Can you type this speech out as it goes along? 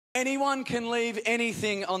Anyone can leave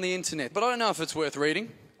anything on the internet, but I don't know if it's worth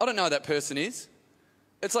reading. I don't know who that person is.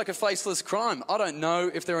 It's like a faceless crime. I don't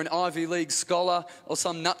know if they're an Ivy League scholar or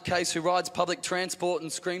some nutcase who rides public transport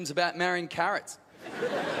and screams about marrying carrots.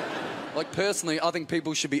 Like, personally, I think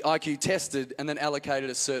people should be IQ tested and then allocated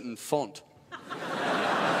a certain font.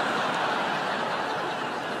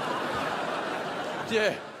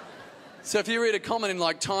 Yeah. So if you read a comment in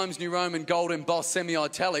like Times New Roman, gold embossed,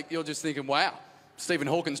 semi-italic, you're just thinking, wow, Stephen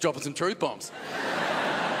Hawking's dropping some truth bombs.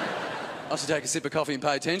 I should take a sip of coffee and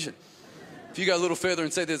pay attention. If you go a little further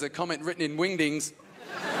and see there's a comment written in wingdings,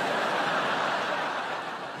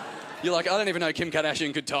 you're like, I don't even know Kim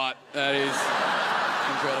Kardashian could type. That is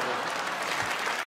incredible.